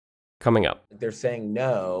coming up. They're saying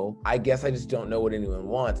no. I guess I just don't know what anyone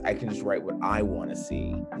wants. I can just write what I want to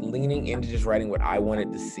see. Leaning into just writing what I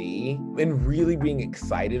wanted to see and really being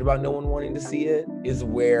excited about no one wanting to see it is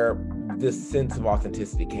where this sense of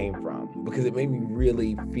authenticity came from, because it made me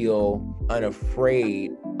really feel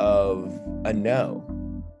unafraid of a no.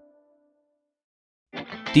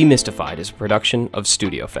 Demystified is a production of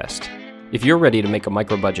StudioFest. If you're ready to make a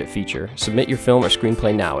micro-budget feature, submit your film or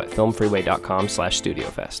screenplay now at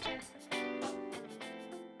filmfreeway.com/StudioFest.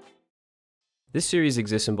 This series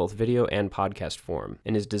exists in both video and podcast form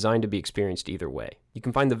and is designed to be experienced either way. You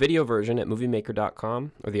can find the video version at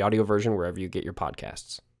moviemaker.com or the audio version wherever you get your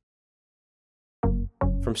podcasts.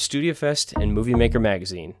 From StudioFest and Movie Maker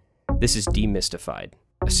magazine, this is Demystified,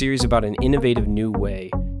 a series about an innovative new way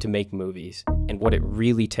to make movies and what it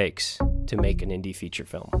really takes to make an indie feature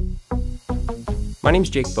film. My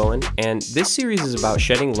name's Jake Bowen, and this series is about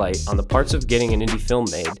shedding light on the parts of getting an indie film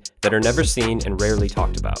made that are never seen and rarely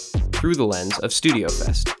talked about, through the lens of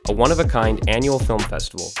StudioFest, a one-of-a-kind annual film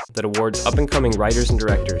festival that awards up-and-coming writers and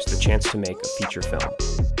directors the chance to make a feature film.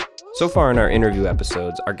 So far in our interview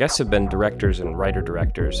episodes, our guests have been directors and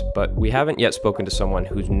writer-directors, but we haven't yet spoken to someone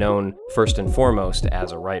who's known first and foremost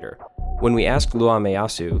as a writer. When we asked Luam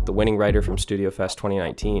Meyasu, the winning writer from StudioFest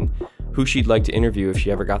 2019, who she'd like to interview if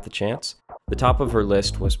she ever got the chance, the top of her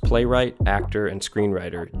list was playwright, actor, and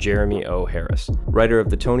screenwriter Jeremy O. Harris, writer of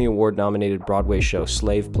the Tony Award-nominated Broadway show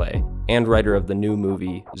Slave Play, and writer of the new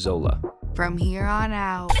movie Zola. From here on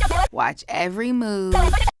out, watch every move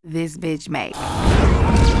this bitch makes.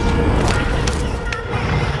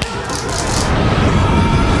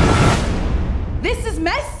 This is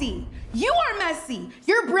messy. You are messy.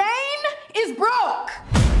 Your brain is broke.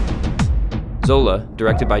 Zola,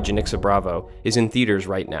 directed by Janixa Bravo, is in theaters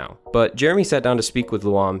right now. But Jeremy sat down to speak with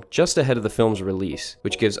Luam just ahead of the film's release,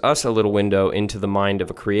 which gives us a little window into the mind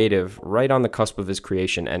of a creative right on the cusp of his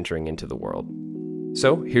creation entering into the world.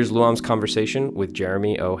 So here's Luam's conversation with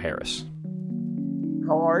Jeremy O. Harris.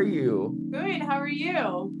 How are you? Good, how are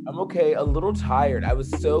you? I'm okay, a little tired. I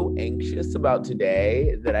was so anxious about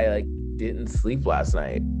today that I didn't sleep last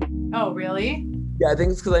night. Oh, really? Yeah, I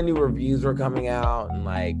think it's because I knew reviews were coming out and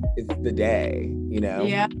it's the day, you know?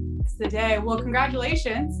 Yeah, it's the day. Well,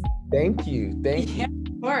 congratulations. Thank you. Yeah,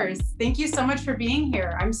 of course. Thank you so much for being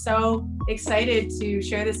here. I'm so excited to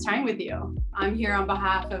share this time with you. I'm here on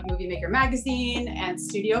behalf of Movie Maker magazine and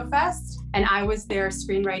StudioFest, and I was their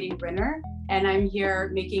screenwriting winner, and I'm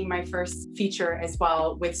here making my first feature as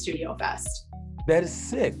well with StudioFest. That is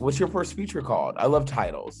sick. What's your first feature called? I love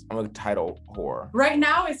titles. I'm a title whore. Right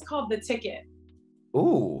now, it's called The Ticket.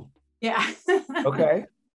 Ooh. Yeah. Okay.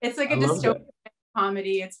 It's like a dystopian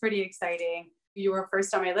comedy. It's pretty exciting. You were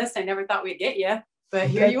first on my list. I never thought we'd get you, but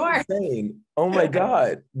here you are. Insane. Oh my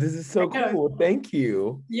God. This is so cool. Thank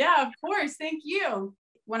you. Yeah, of course. Thank you.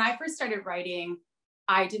 When I first started writing,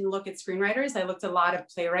 I didn't look at screenwriters. I looked at a lot of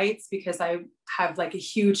playwrights because I have a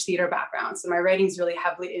huge theater background. So my writing's really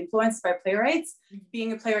heavily influenced by playwrights.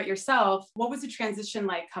 Being a playwright yourself, what was the transition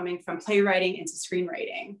like coming from playwriting into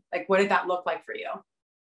screenwriting? What did that look like for you?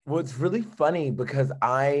 Well, it's really funny because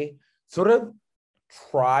I sort of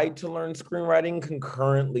tried to learn screenwriting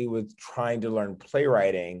concurrently with trying to learn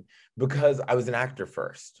playwriting because I was an actor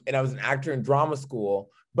first. And I was an actor in drama school,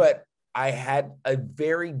 but I had a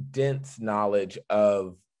very dense knowledge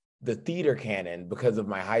of the theater canon because of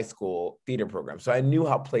my high school theater program. So I knew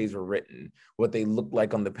how plays were written, what they looked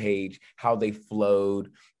like on the page, how they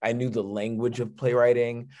flowed. I knew the language of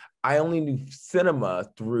playwriting. I only knew cinema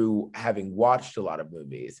through having watched a lot of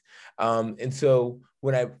movies. And so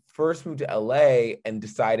when I first moved to LA and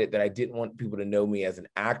decided that I didn't want people to know me as an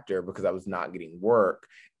actor because I was not getting work,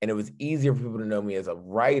 and it was easier for people to know me as a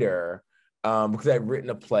writer, because I'd written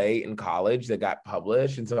a play in college that got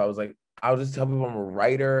published. And so I was like, I'll just tell people I'm a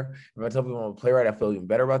writer. If I tell people I'm a playwright, I feel even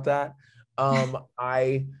better about that.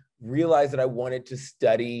 I realized that I wanted to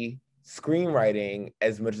study screenwriting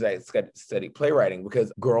as much as I studied playwriting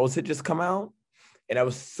because Girls had just come out. And I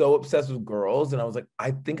was so obsessed with Girls. And I was like,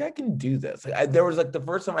 I think I can do this. There was the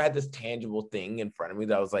first time I had this tangible thing in front of me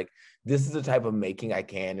that I was like, this is the type of making I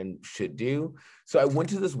can and should do. So I went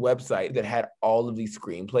to this website that had all of these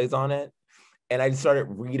screenplays on it. And I started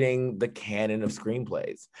reading the canon of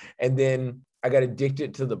screenplays. And then I got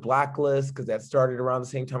addicted to the Blacklist because that started around the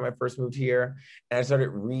same time I first moved here. And I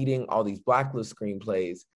started reading all these Blacklist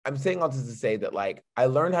screenplays. I'm saying all this to say that I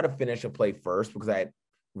learned how to finish a play first because I had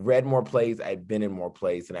read more plays, I had been in more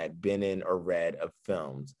plays than I had been in or read of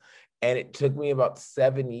films. And it took me about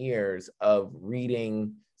 7 years of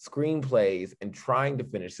reading screenplays and trying to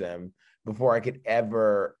finish them before I could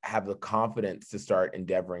ever have the confidence to start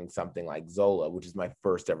endeavoring something like Zola, which is my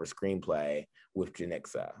first ever screenplay with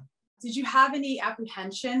Janixa. Did you have any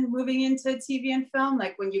apprehension moving into TV and film,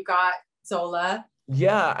 like when you got Zola?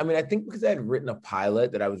 Yeah, I mean, I think because I had written a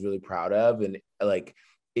pilot that I was really proud of, and like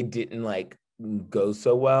it didn't like go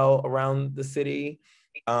so well around the city.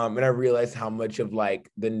 And I realized how much of like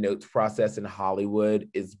the notes process in Hollywood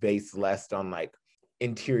is based less on like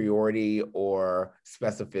interiority or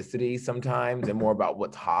specificity sometimes, and more about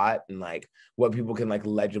what's hot and like what people can like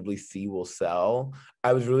legibly see will sell.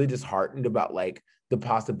 I was really disheartened about like the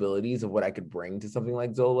possibilities of what I could bring to something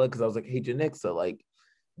like Zola, because I was like, hey, Janixa, like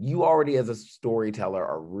you already as a storyteller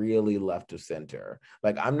are really left of center.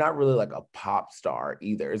 Like I'm not really like a pop star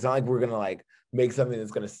either. It's not like we're gonna like make something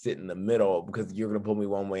that's gonna sit in the middle because you're gonna pull me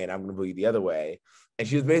one way and I'm gonna pull you the other way. And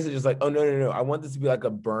she was basically just like, oh no, I want this to be like a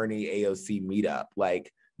Bernie AOC meetup.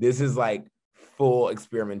 Like this is like full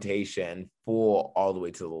experimentation, full all the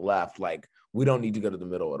way to the left. Like we don't need to go to the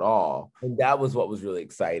middle at all. And that was what was really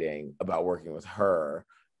exciting about working with her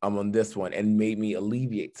on this one, and made me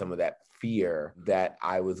alleviate some of that fear that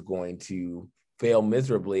I was going to fail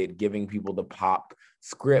miserably at giving people the pop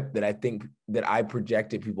script that I think that I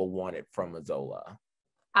projected people wanted from a Zola.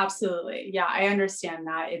 Absolutely. Yeah, I understand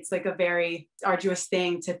that. It's like a very arduous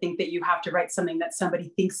thing to think that you have to write something that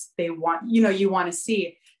somebody thinks they want, you want to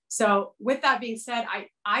see. So with that being said,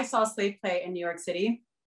 I saw Slave Play in New York City.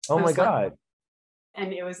 Oh my God.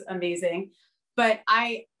 And it was amazing. But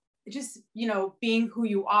I just, being who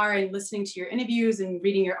you are and listening to your interviews and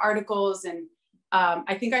reading your articles. And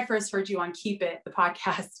I think I first heard you on Keep It, the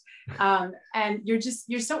podcast. And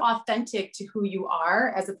you're so authentic to who you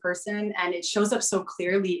are as a person. And it shows up so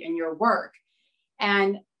clearly in your work.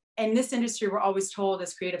 And in this industry, we're always told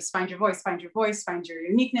as creatives, find your voice, find your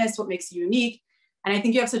uniqueness, what makes you unique. And I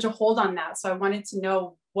think you have such a hold on that. So I wanted to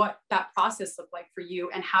know what that process looked like for you,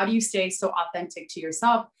 and how do you stay so authentic to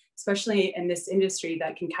yourself, especially in this industry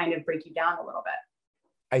that can kind of break you down a little bit?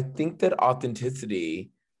 I think that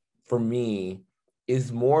authenticity for me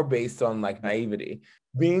is more based on like naivety.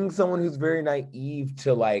 Being someone who's very naive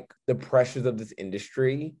to like the pressures of this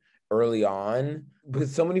industry early on,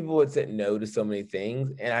 because so many people had said no to so many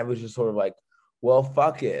things. And I was just sort of like, well,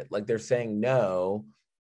 fuck it. Like they're saying no.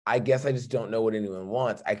 I guess I just don't know what anyone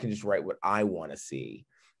wants. I can just write what I want to see.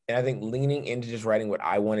 And I think leaning into just writing what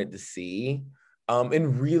I wanted to see,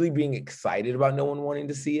 and really being excited about no one wanting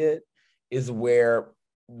to see it, is where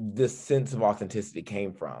the sense of authenticity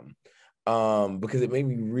came from. Because it made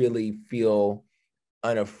me really feel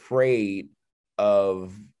unafraid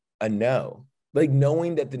of a no. Like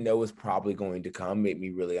knowing that the no is probably going to come made me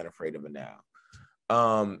really unafraid of a no.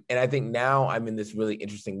 And I think now I'm in this really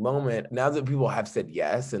interesting moment. Now that people have said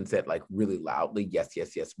yes and said like really loudly, yes,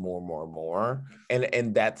 more.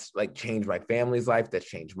 And that's like changed my family's life. That's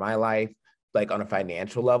changed my life, like on a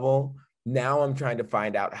financial level. Now I'm trying to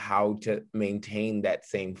find out how to maintain that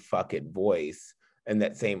same fuck it voice and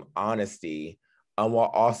that same honesty,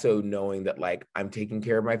 while also knowing that like I'm taking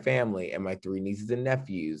care of my family and my 3 nieces and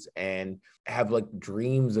nephews, and have like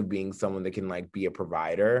dreams of being someone that can like be a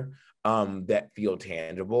provider, that feel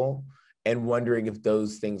tangible, and wondering if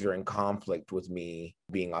those things are in conflict with me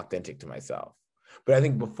being authentic to myself. But I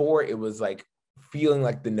think before it was like feeling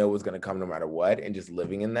like the no was going to come no matter what, and just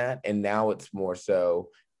living in that. And now it's more so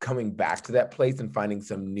coming back to that place and finding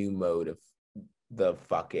some new mode of the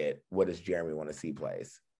fuck it, what does Jeremy want to see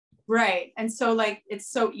place. Right. And so like,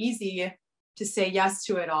 it's so easy to say yes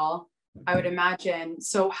to it all, I would imagine.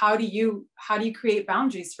 So how do you create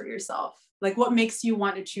boundaries for yourself? Like what makes you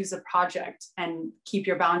want to choose a project and keep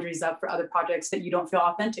your boundaries up for other projects that you don't feel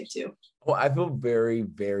authentic to? Well, I feel very,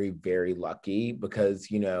 very, very lucky because,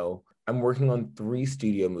 I'm working on 3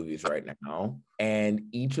 studio movies right now. And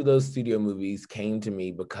each of those studio movies came to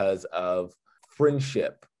me because of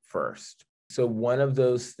friendship first. So one of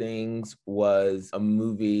those things was a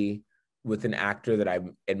movie with an actor that I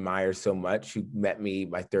admire so much, who met me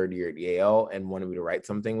my 3rd year at Yale and wanted me to write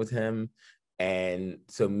something with him. And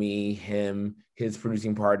so me, him, his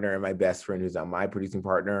producing partner, and my best friend, who's now my producing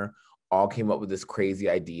partner, all came up with this crazy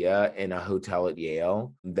idea in a hotel at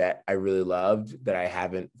Yale that I really loved, that I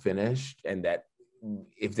haven't finished. And that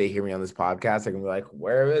if they hear me on this podcast, I can be like,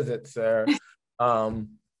 where is it, sir?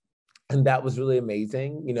 And that was really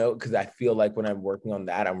amazing, because I feel like when I'm working on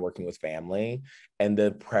that, I'm working with family, and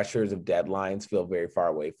the pressures of deadlines feel very far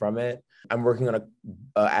away from it. I'm working on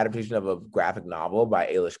a adaptation of a graphic novel by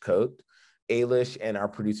Ailish Coate. Ailish and our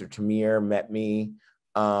producer Tamir met me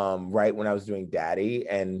right when I was doing Daddy,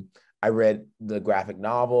 and I read the graphic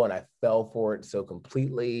novel and I fell for it so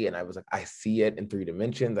completely. And I was like, I see it in 3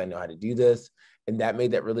 dimensions. I know how to do this. And that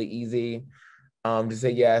made that really easy to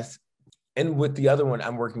say yes. And with the other one,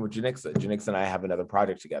 I'm working with Janixa. Janixa and I have another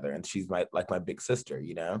project together, and she's my big sister,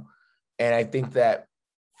 you know? And I think that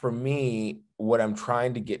for me, what I'm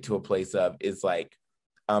trying to get to a place of is like,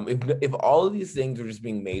 if all of these things were just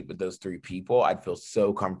being made with those three people, I'd feel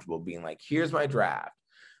so comfortable being like, here's my draft.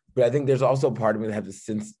 But I think there's also a part of me that has a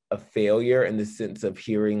sense of failure and the sense of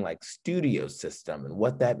hearing like studio system and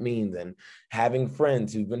what that means, and having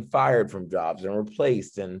friends who've been fired from jobs and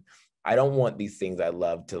replaced. And I don't want these things I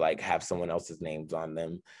love to like have someone else's names on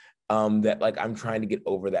them. That like I'm trying to get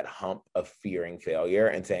over that hump of fearing failure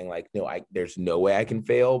and saying like, no, there's no way I can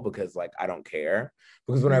fail because like I don't care.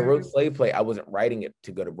 Because when I wrote Slave Play, I wasn't writing it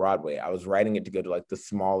to go to Broadway. I was writing it to go to like the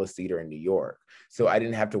smallest theater in New York. So I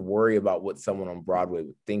didn't have to worry about what someone on Broadway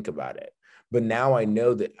would think about it. But now I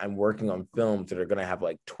know that I'm working on films that are going to have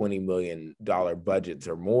like $20 million budgets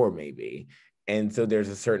or more maybe. And so there's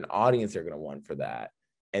a certain audience they're going to want for that.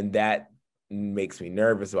 And that makes me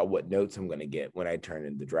nervous about what notes I'm going to get when I turn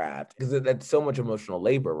in the draft, because that's so much emotional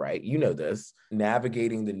labor, right? You know this.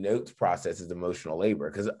 Navigating the notes process is emotional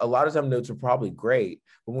labor, because a lot of time notes are probably great,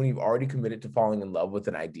 but when you've already committed to falling in love with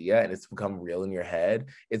an idea and it's become real in your head,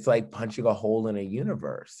 it's like punching a hole in a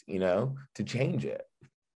universe, you know, to change it.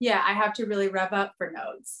 Yeah, I have to really rev up for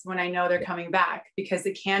notes when I know they're coming back, because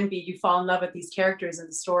it can be you fall in love with these characters in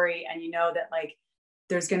the story and you know that like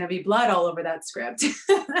there's going to be blood all over that script.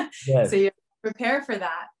 Yes. So you prepare for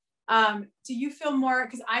that. Do you feel more,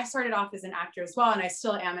 because I started off as an actor as well, and I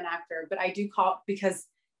still am an actor, but I do call, because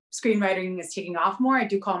screenwriting is taking off more, I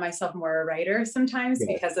do call myself more a writer sometimes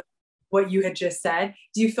because of what you had just said.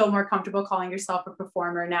 Do you feel more comfortable calling yourself a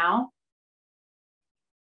performer now?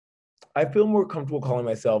 I feel more comfortable calling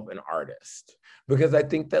myself an artist, because I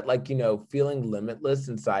think that like, you know, feeling limitless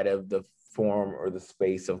inside of the form or the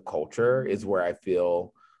space of culture is where I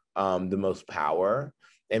feel the most power.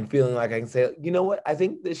 And feeling like I can say, you know what, I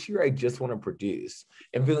think this year I just want to produce,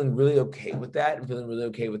 and feeling really okay with that, and feeling really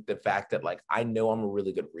okay with the fact that like, I know I'm a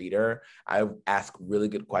really good reader. I ask really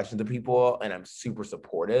good questions to people and I'm super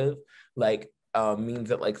supportive, like means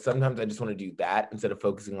that like, sometimes I just want to do that instead of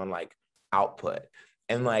focusing on like output.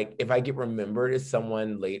 And like, if I get remembered as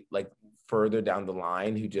someone late, like further down the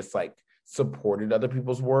line who just like supported other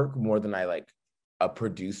people's work more than I like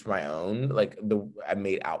produced my own, like I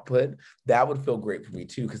made output, that would feel great for me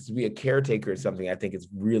too, because to be a caretaker is something I think is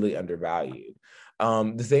really undervalued.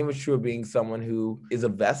 The same is true of being someone who is a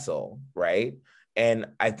vessel, right? And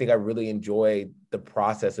I think I really enjoy the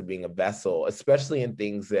process of being a vessel, especially in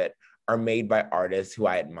things that are made by artists who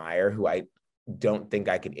I admire, who I don't think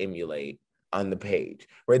I could emulate on the page,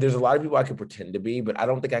 right? There's a lot of people I could pretend to be, but I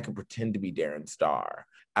don't think I could pretend to be Darren Star.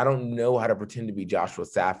 I don't know how to pretend to be Joshua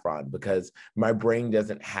Safran, because my brain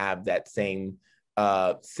doesn't have that same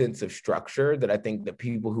sense of structure that I think the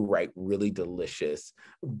people who write really delicious,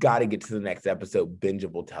 got to get to the next episode,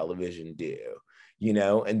 bingeable television do, you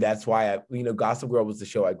know? And that's why Gossip Girl was the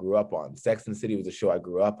show I grew up on. Sex and the City was the show I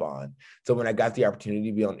grew up on. So when I got the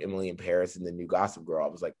opportunity to be on Emily in Paris and the new Gossip Girl, I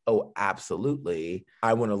was like, oh, absolutely.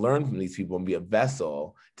 I want to learn from these people and be a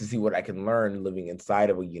vessel to see what I can learn living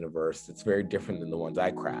inside of a universe that's very different than the ones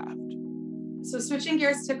I craft. So switching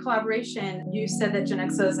gears to collaboration, you said that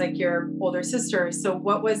Janixa is like your older sister. So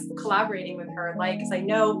what was collaborating with her like? Because I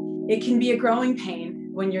know it can be a growing pain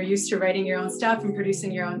when you're used to writing your own stuff and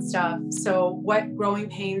producing your own stuff. So what growing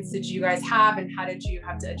pains did you guys have, and how did you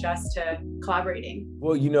have to adjust to collaborating?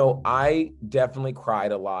 Well, you know, I definitely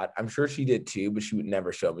cried a lot. I'm sure she did too, but she would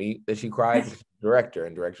never show me that she cried. She's a director,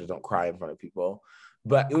 and directors don't cry in front of people.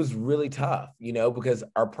 But it was really tough, you know, because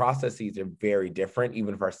our processes are very different,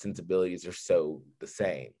 even if our sensibilities are so the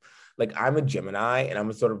same. Like, I'm a Gemini, and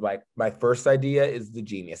I'm sort of like, my first idea is the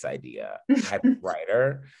genius idea type of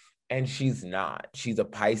writer. And she's not. She's a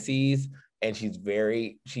Pisces, and she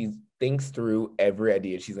thinks through every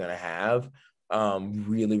idea she's going to have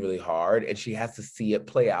really, really hard. And she has to see it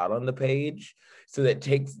play out on the page. So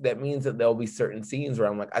that means that there'll be certain scenes where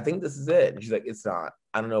I'm like, I think this is it. And she's like, it's not.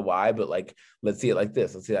 I don't know why, but like, let's see it like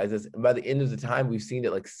this. Let's see it like this. And by the end of the time, we've seen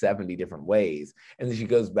it like 70 different ways. And then she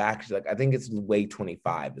goes back. She's like, I think it's way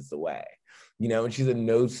 25 is the way. You know, and she's a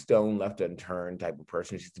no stone left unturned type of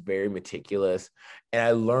person. She's very meticulous. And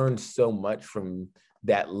I learned so much from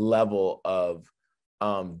that level of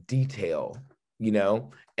detail, you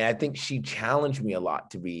know? And I think she challenged me a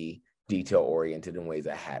lot to be detail oriented in ways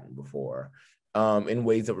I hadn't before, in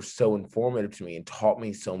ways that were so informative to me and taught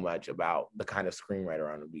me so much about the kind of screenwriter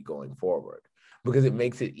I'm going to be going forward. because it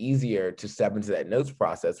makes it easier to step into that notes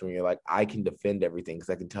process when you're like, I can defend everything because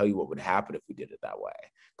I can tell you what would happen if we did it that way,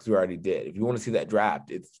 because we already did. If you want to see that draft,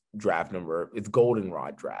 it's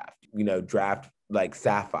goldenrod draft, draft like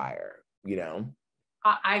sapphire,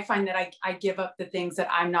 I find that I give up the things that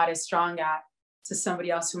I'm not as strong at to somebody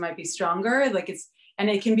else who might be stronger. And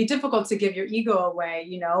it can be difficult to give your ego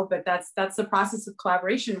away, but that's the process of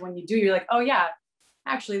collaboration. When you do, you're like, oh yeah,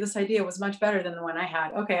 actually this idea was much better than the one I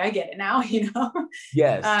had. Okay, I get it now,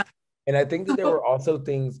 Yes. And I think that there were also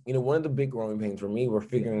things, one of the big growing pains for me were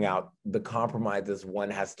figuring out the compromises one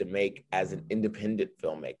has to make as an independent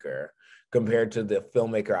filmmaker compared to the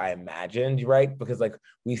filmmaker I imagined, right? Because like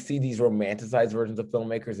we see these romanticized versions of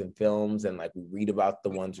filmmakers in films, and like we read about the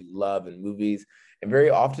ones we love in movies. And very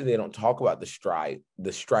often they don't talk about the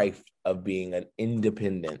strife of being an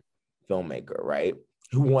independent filmmaker, right?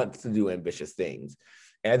 Who wants to do ambitious things.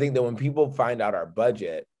 And I think that when people find out our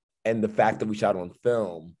budget and the fact that we shot on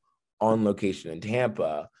film on location in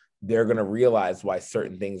Tampa, they're going to realize why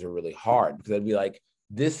certain things are really hard, because they'd be like,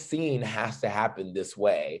 this scene has to happen this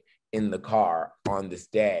way in the car on this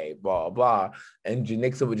day, blah, blah. And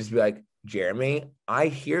Janixa would just be like, Jeremy, I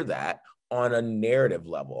hear that on a narrative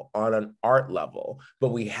level, on an art level,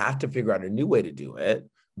 but we have to figure out a new way to do it,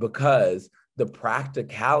 because the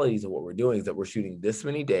practicalities of what we're doing is that we're shooting this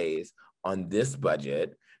many days on this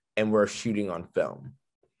budget and we're shooting on film.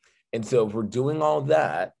 And so if we're doing all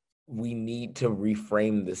that, we need to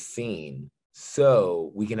reframe the scene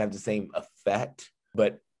so we can have the same effect,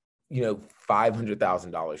 but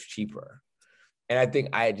 $500,000 cheaper. And I think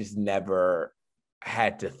I just never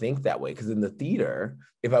had to think that way, because in the theater,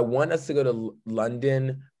 if I want us to go to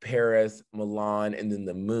London, Paris, Milan, and then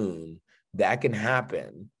the moon, that can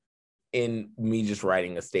happen in me just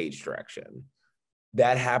writing a stage direction.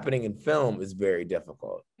 That happening in film is very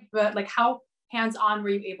difficult. But like, how hands-on were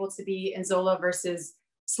you able to be in Zola versus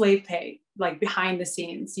Slave Pay, like behind the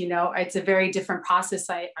scenes? It's a very different process,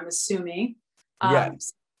 I'm assuming.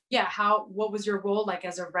 What was your role like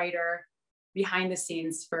as a writer behind the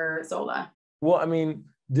scenes for Zola? Well, I mean,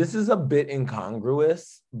 this is a bit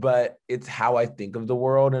incongruous, but it's how I think of the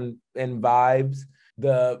world and vibes.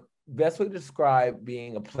 The best way to describe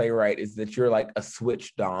being a playwright is that you're like a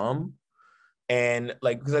switch dom. And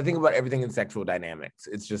like, because I think about everything in sexual dynamics,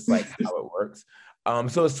 it's just like how it works.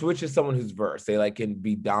 So a switch is someone who's versed. They like can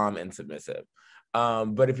be dom and submissive.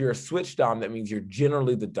 But if you're a switch dom, that means you're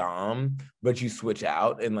generally the dom, but you switch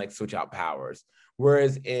out and like switch out powers.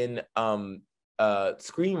 Whereas in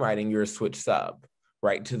screenwriting, you're a switch sub,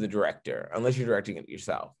 right, to the director, unless you're directing it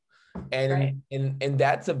yourself. And right. and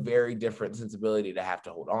that's a very different sensibility to have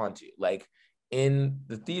to hold on to. Like in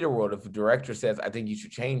the theater world, if a director says, I think you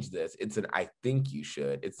should change this, it's an I think you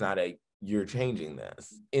should. It's not a you're changing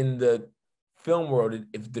this. In the film world,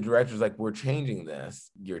 if the director's like, we're changing this,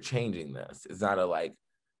 you're changing this. It's not a like,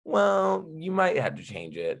 well, you might have to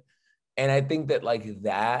change it. And I think that like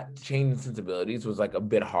that change in sensibilities was like a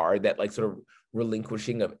bit hard. That like sort of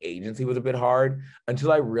relinquishing of agency was a bit hard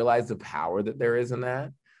until I realized the power that there is in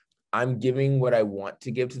that. I'm giving what I want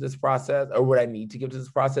to give to this process, or what I need to give to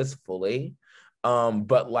this process fully.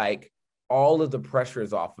 But like all of the pressure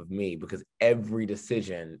is off of me, because every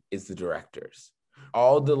decision is the director's.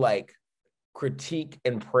 All the like critique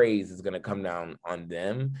and praise is going to come down on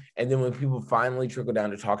them. And then when people finally trickle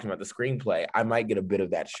down to talking about the screenplay, I might get a bit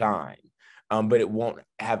of that shine. But it won't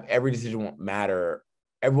have, every decision won't matter.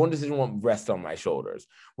 Every decision won't rest on my shoulders.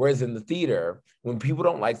 Whereas in the theater, when people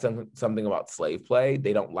don't like something about slave play,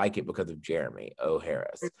 they don't like it because of Jeremy O.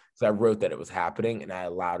 Harris. So I wrote that it was happening and I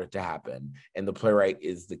allowed it to happen. And the playwright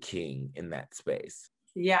is the king in that space.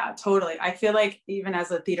 Yeah, totally. I feel like even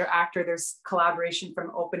as a theater actor, there's collaboration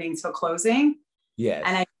from opening to closing. Yes.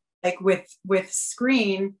 And I like with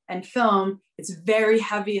screen and film, it's very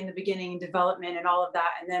heavy in the beginning and development and all of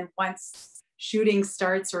that. And then once shooting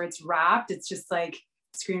starts or it's wrapped, it's just like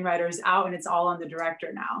screenwriter's out and it's all on the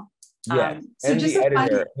director now. Yeah. So and just the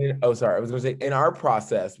editor, I was going to say, in our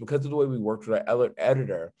process, because of the way we worked with our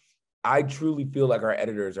editor, I truly feel like our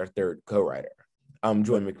editor is our third co-writer.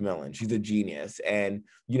 Joy McMillan, she's a genius. And,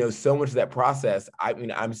 so much of that process, I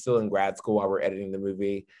mean, I'm still in grad school while we're editing the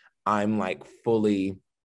movie. I'm like fully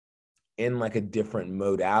in like a different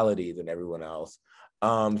modality than everyone else.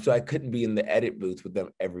 So I couldn't be in the edit booth with them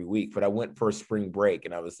every week, but I went for a spring break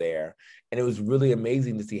and I was there. And it was really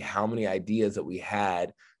amazing to see how many ideas that we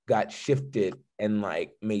had got shifted and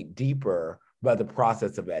like made deeper by the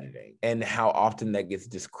process of editing, and how often that gets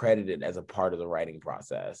discredited as a part of the writing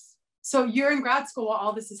process. So you're in grad school while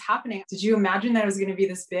all this is happening. Did you imagine that it was going to be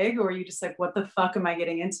this big, or were you just like, what the fuck am I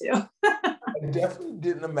getting into? I definitely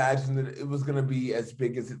didn't imagine that it was going to be as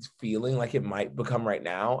big as it's feeling like it might become right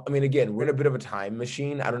now. I mean, again, we're in a bit of a time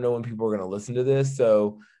machine. I don't know when people are going to listen to this.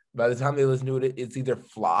 So by the time they listen to it, it's either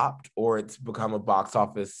flopped or it's become a box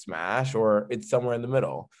office smash or it's somewhere in the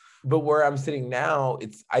middle. But where I'm sitting now,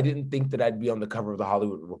 I didn't think that I'd be on the cover of the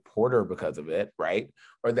Hollywood Reporter because of it, right?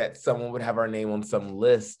 Or that someone would have our name on some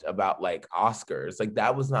list about like Oscars. Like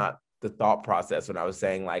that was not the thought process when I was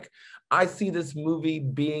saying like, I see this movie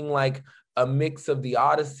being like a mix of The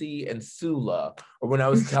Odyssey and Zola. Or when I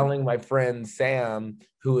was telling my friend Sam,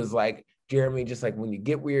 who was like, Jeremy, just like when you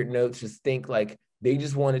get weird notes, just think like they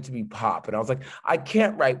just want it to be pop. And I was like, I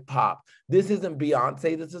can't write pop. This isn't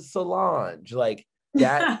Beyonce, this is Solange. Like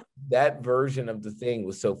that version of the thing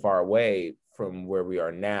was so far away from where we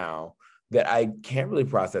are now that I can't really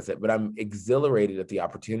process it, but I'm exhilarated at the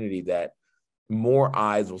opportunity that more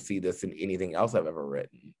eyes will see this than anything else I've ever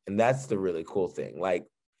written. And that's the really cool thing. Like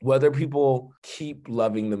whether people keep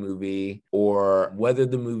loving the movie or whether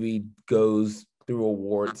the movie goes through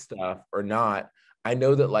award stuff or not, I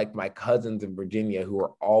know that like my cousins in Virginia who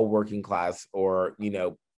are all working class or, you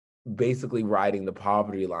know, basically riding the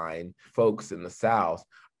poverty line, folks in the South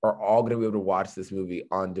are all going to be able to watch this movie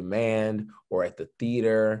on demand or at the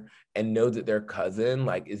theater and know that their cousin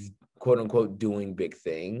like is quote unquote doing big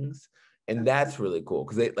things. And that's really cool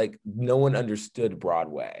because they like no one understood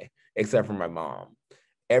Broadway except for my mom.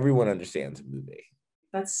 Everyone understands the movie.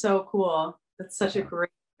 That's so cool. That's such a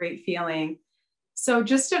great feeling. So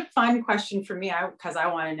just a fun question for me, because I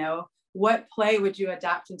want to know, what play would you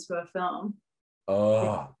adapt into a film?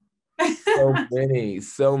 Oh,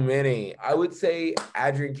 so many. I would say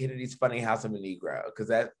Adrian Kennedy's Funny House of a Negro, because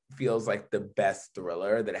that feels like the best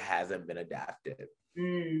thriller that hasn't been adapted.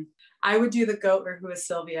 I would do The Goat or Who is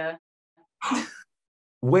Sylvia?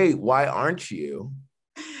 Wait, why aren't you?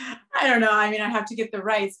 I don't know. I mean, I have to get the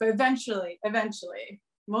rights, but eventually,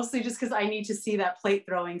 mostly just because I need to see that plate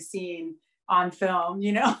throwing scene on film,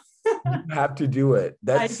 you know? You have to do it.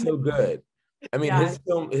 That's so good. I mean, his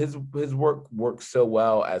work works so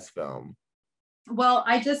well as film. Well,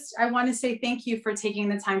 I want to say thank you for taking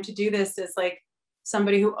the time to do this as like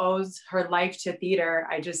somebody who owes her life to theater.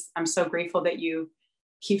 I'm so grateful that you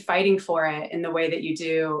keep fighting for it in the way that you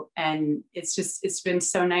do. And it's been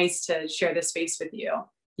so nice to share this space with you.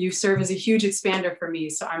 You serve as a huge expander for me.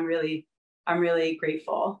 So I'm really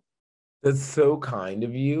grateful. That's so kind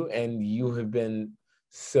of you. And you have been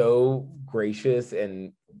so gracious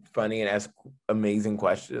and funny and ask amazing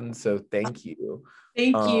questions. So thank you.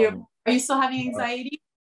 Thank you. Are you still having anxiety?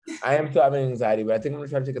 I am still having anxiety, but I think I'm gonna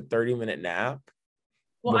try to take a 30-minute nap.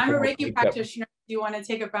 Well, I'm a Reiki practitioner. Do you want to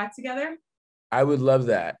take a breath together? I would love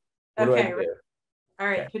that. What do I do? All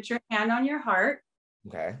right. Okay. Put your hand on your heart.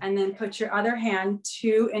 Okay. And then put your other hand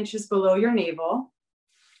 2 inches below your navel.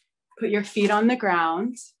 Put your feet on the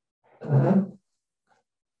ground.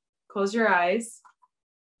 Close your eyes.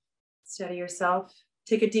 Steady yourself.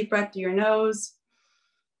 Take a deep breath through your nose.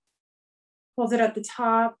 Hold it at the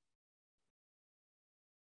top.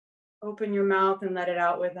 Open your mouth and let it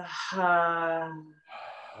out with a ha.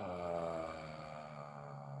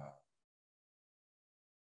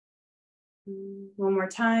 One more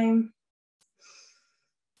time.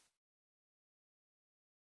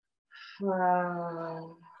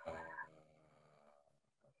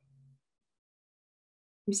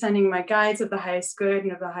 I'm sending my guides of the highest good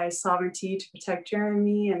and of the highest sovereignty to protect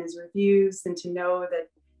Jeremy and his reviews and to know that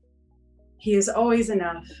he is always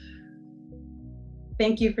enough.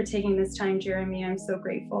 Thank you for taking this time, Jeremy. I'm so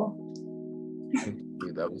grateful. Thank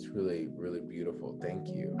you. That was really, really beautiful. Thank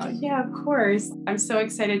you. Yeah, of course. I'm so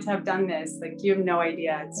excited to have done this. Like, you have no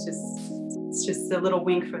idea. It's just a little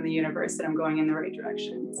wink from the universe that I'm going in the right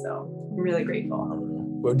direction. So I'm really grateful.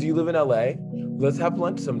 Well, do you live in LA? Let's have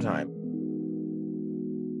lunch sometime.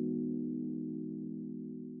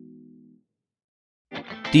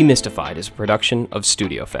 Demystified is a production of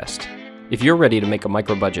StudioFest. If you're ready to make a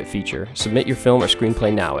micro-budget feature, submit your film or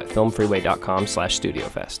screenplay now at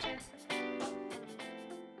filmfreeway.com/StudioFest.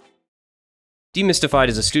 Demystified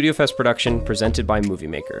is a StudioFest production presented by Movie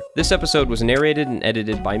Maker. This episode was narrated and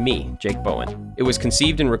edited by me, Jake Bowen. It was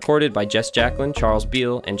conceived and recorded by Jess Jacqueline, Charles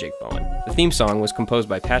Beal, and Jake Bowen. The theme song was composed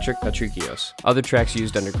by Patrick Patrikios. Other tracks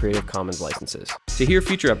used under Creative Commons licenses. To hear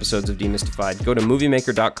future episodes of Demystified, go to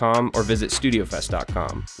moviemaker.com or visit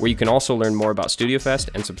studiofest.com, where you can also learn more about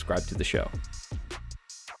StudioFest and subscribe to the show.